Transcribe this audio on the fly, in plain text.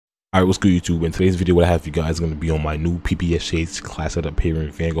Alright, what's good YouTube? In today's video, what I have for you guys is going to be on my new PPSH class setup here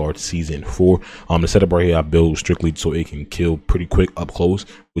in Vanguard Season 4. The setup right here I built strictly so it can kill pretty quick up close,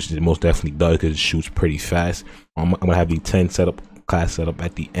 which it most definitely does because it shoots pretty fast. I'm going to have the 10 class setup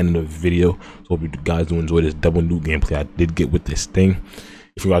at the end of the video. So hope you guys do enjoy this double new gameplay I did get with this thing.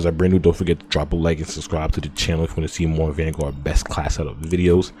 If you guys are brand new, don't forget to drop a like and subscribe to the channel if you want to see more Vanguard best class setup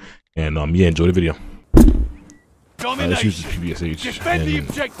videos. And yeah, enjoy the video. Let's use the PPSH. Defend the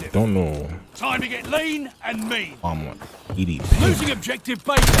objective. Don't know. Time to get lean and mean. I'm on ED. Losing objective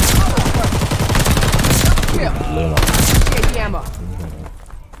base. Ammo.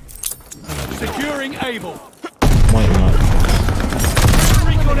 Securing Able. Might not.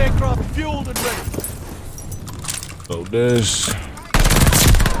 Recon aircraft fueled and ready. So this.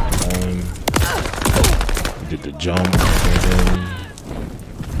 Did the jump.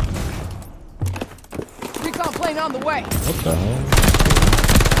 Recon plane on the way. What the hell?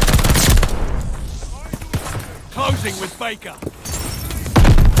 Closing with Baker.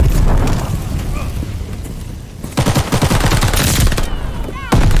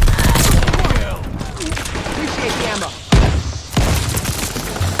 Appreciate the ammo.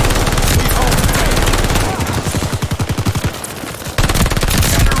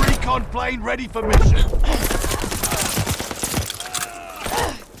 Got a recon plane ready for mission.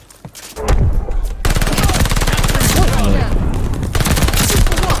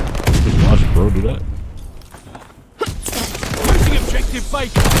 Bro, do that. Losing objective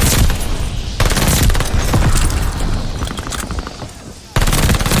Baker.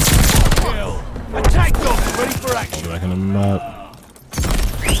 Kill. Attack dogs ready for action. Back in the map.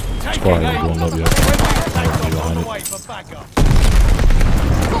 Taking ain't going up yet. on the way for backup.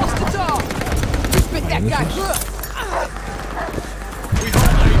 Lost the dog. You spit that guy good. We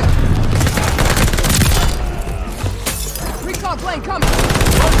hold Recon plane coming.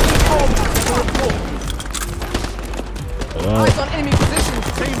 Eyes on enemy positions.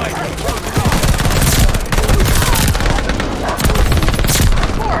 teammate.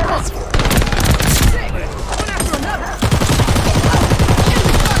 Sick. One after another.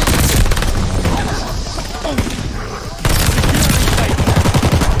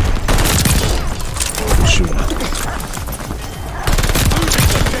 Shoot.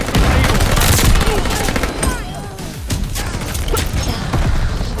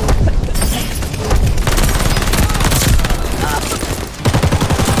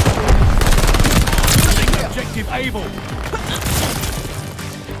 Objective Able.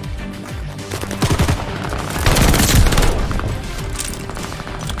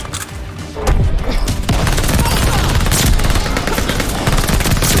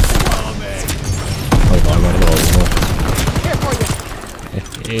 Here for you.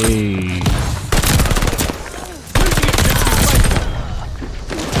 Hey.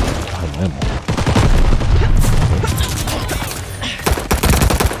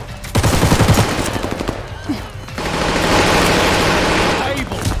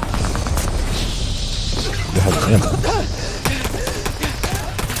 Ammo.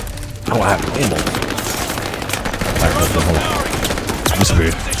 Oh, I have ammo. Alright, let's go home.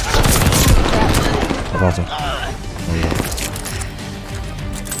 Disappeared. That's awesome. Oh, yeah.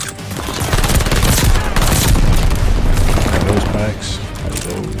 Those packs.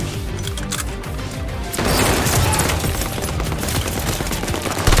 Those.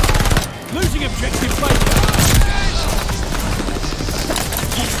 Losing objective Baker.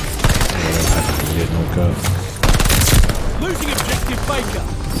 Get no cut. Losing objective Baker.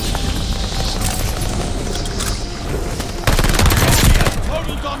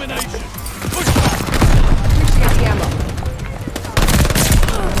 Total domination. Push back. Appreciate the ammo.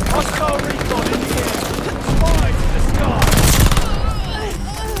 Hostile recon in the air. Spies in the sky.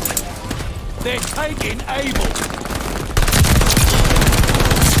 They're taking Able.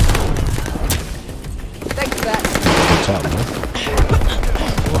 Thanks for that. Top, man.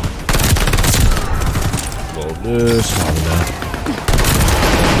 Well, this one, man.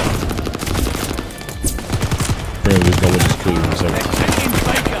 Apparently, let's go with this clear in a second. They're taking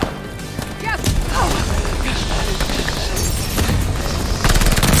Baker. Yes.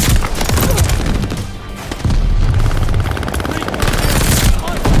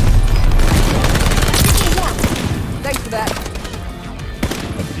 Thanks for that.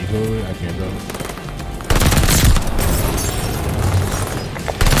 Decoy, I can't go.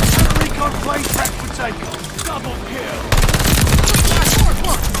 Recon plane track for takeoff. Double kill.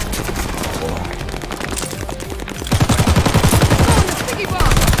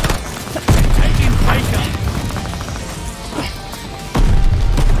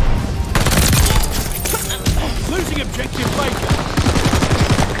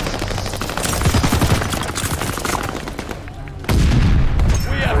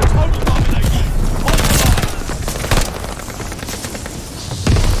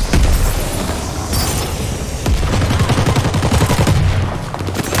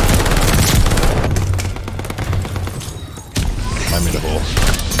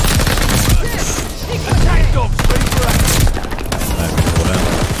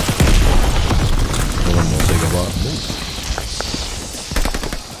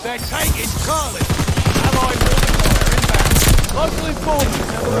 They're taking Charlie. Allied mortar inbound. Local informants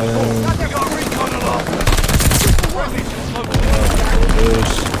have a report. We got recon along. Friendly to local.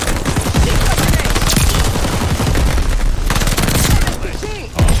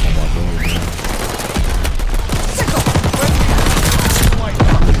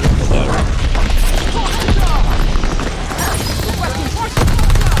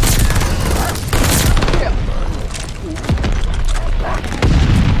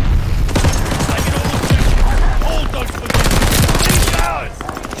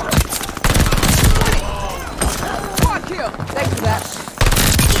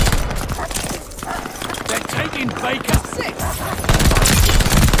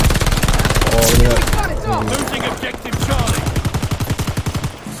 Losing objective Charlie.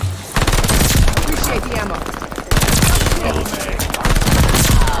 Appreciate the ammo.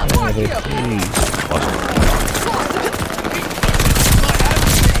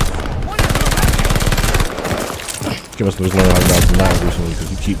 You must have learned how to do that recently because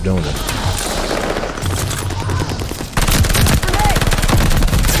you keep doing it.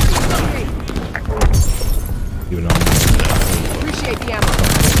 Even though I'm appreciate the ammo.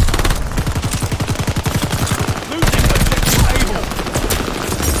 Losing objective able.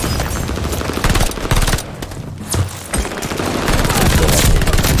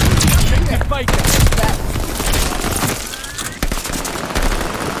 Objective Baker.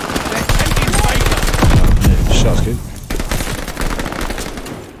 They're taking Baker. shots, kid.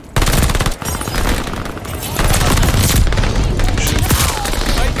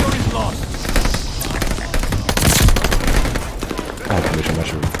 Baker is lost. I have to make sure I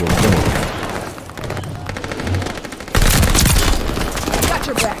should record it. Got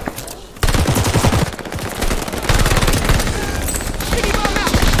your back. Sticky bomb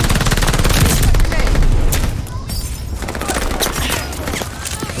out.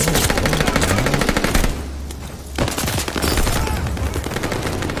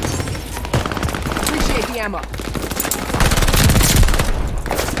 Appreciate the ammo.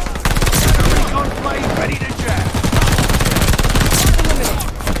 Recon plane ready to jam.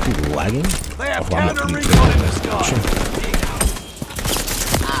 People lagging? They have Oh, I'm counter not recon in the sky.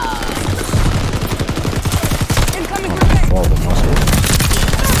 Incoming grenade. Follow the muscle.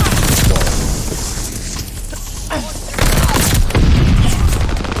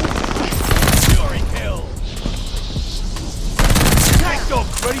 Fury kill. Tank dog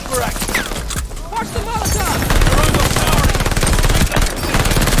ready for action. Watch the Molotov. We're overpowering.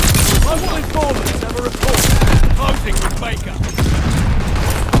 Local informants have a report. Closing with Baker.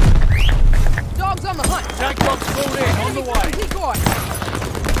 Dogs on the hunt. Tank dog's pulled in on the way. Decoy.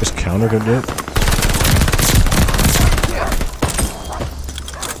 This counter gonna do it? Kill.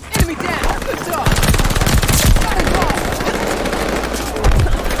 Enemy down. Good job. Got it all.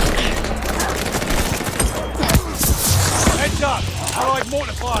 Heads up. Allied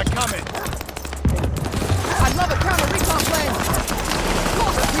mortifier coming. I love a counter recon plane.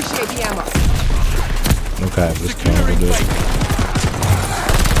 Appreciate the ammo. Okay, this counter Securing gonna do it. Baker.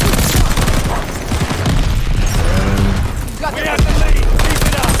 Got We the have the lead. Keep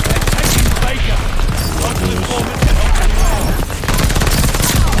it up. They're taking Baker. Local informants are helping along.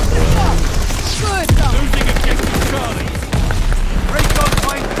 good stuff. Losing objective Charlie. Recon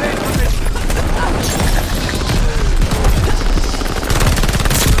plane clear for mission.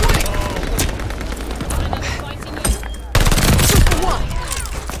 Super one.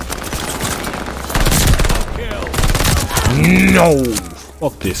 Kill. No!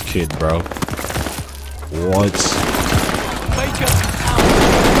 Fuck this kid, bro. What? Baker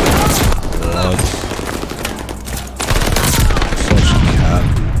What? Such cat.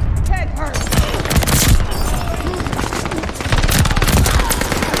 Head hurt.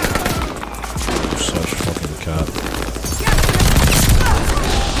 Such fucking cat.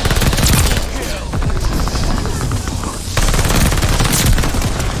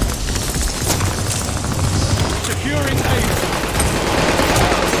 securing aid.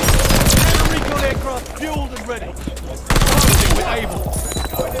 Counter-recon aircraft fueled and ready. Closing with Able.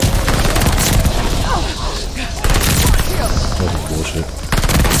 That was bullshit.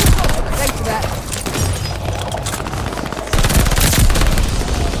 Thanks for that.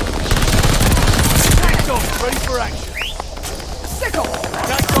 Tank dog ready for action. Sickle.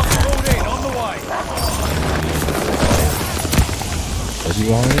 Tank dog pulled in on the way. Is he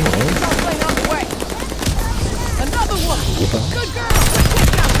behind me? Oh. Recon plane on the way. Another one. Yeah. Good girl. Good kick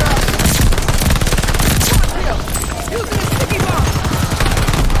down, girl. Shot kill. Using a sticky bomb.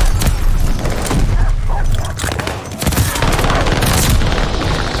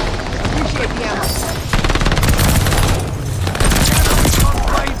 Appreciate the ammo. Counter-recon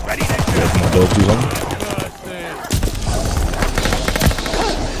plane royalties on.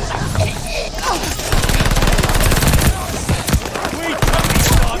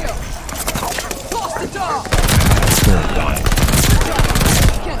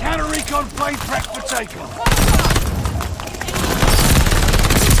 Counter recon plane prep for takeoff.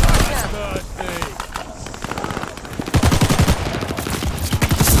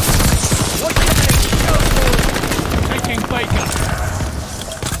 Taking Baker.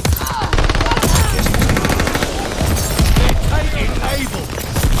 They're taking Able.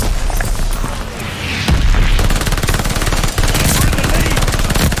 We're in the lead.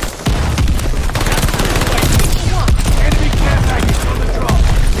 Enemy care package on the drop.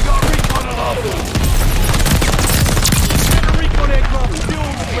 We got recon alarm. Counter recon aircraft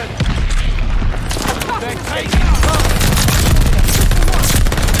fuel ready. They're taking cover.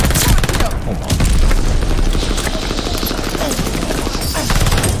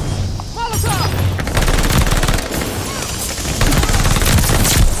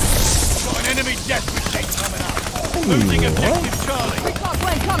 Got an enemy death machine coming up. Losing objective Charlie. Recon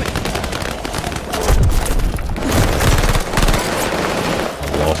plane coming.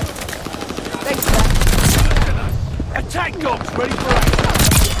 Thanks for that. Attack dogs ready for action.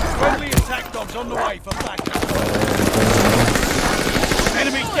 Friendly attack dogs on the way for backup.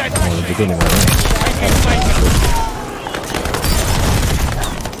 Enemy death machine. Taking Baker.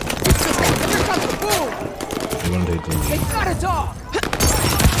 Here comes the boom. They got a dog.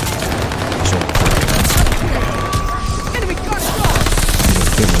 Enemy got a dog.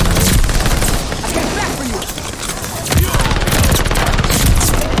 I came back for you.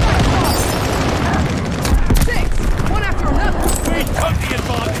 Six. One after another. We took the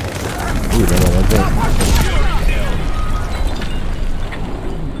advantage. Ooh, that one right there.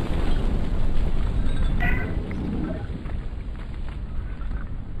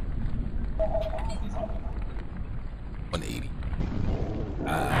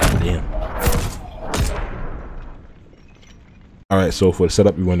 Damn. Alright, so for the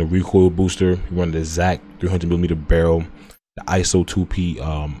setup, you run the recoil booster, you run the ZAC 300mm barrel, the ISO 2P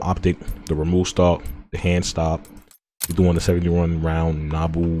optic, the remove stock, the hand stop. You're doing the 71 round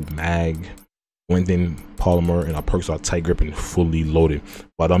Nabu mag, Winton polymer, and our perks are tight grip and fully loaded.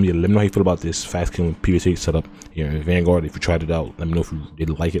 But yeah, let me know how you feel about this fast killing PPSH setup here in Vanguard. If you tried it out, let me know if you did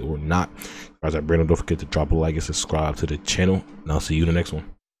like it or not. As I Brandon, don't forget to drop a like and subscribe to the channel, and I'll see you in the next one.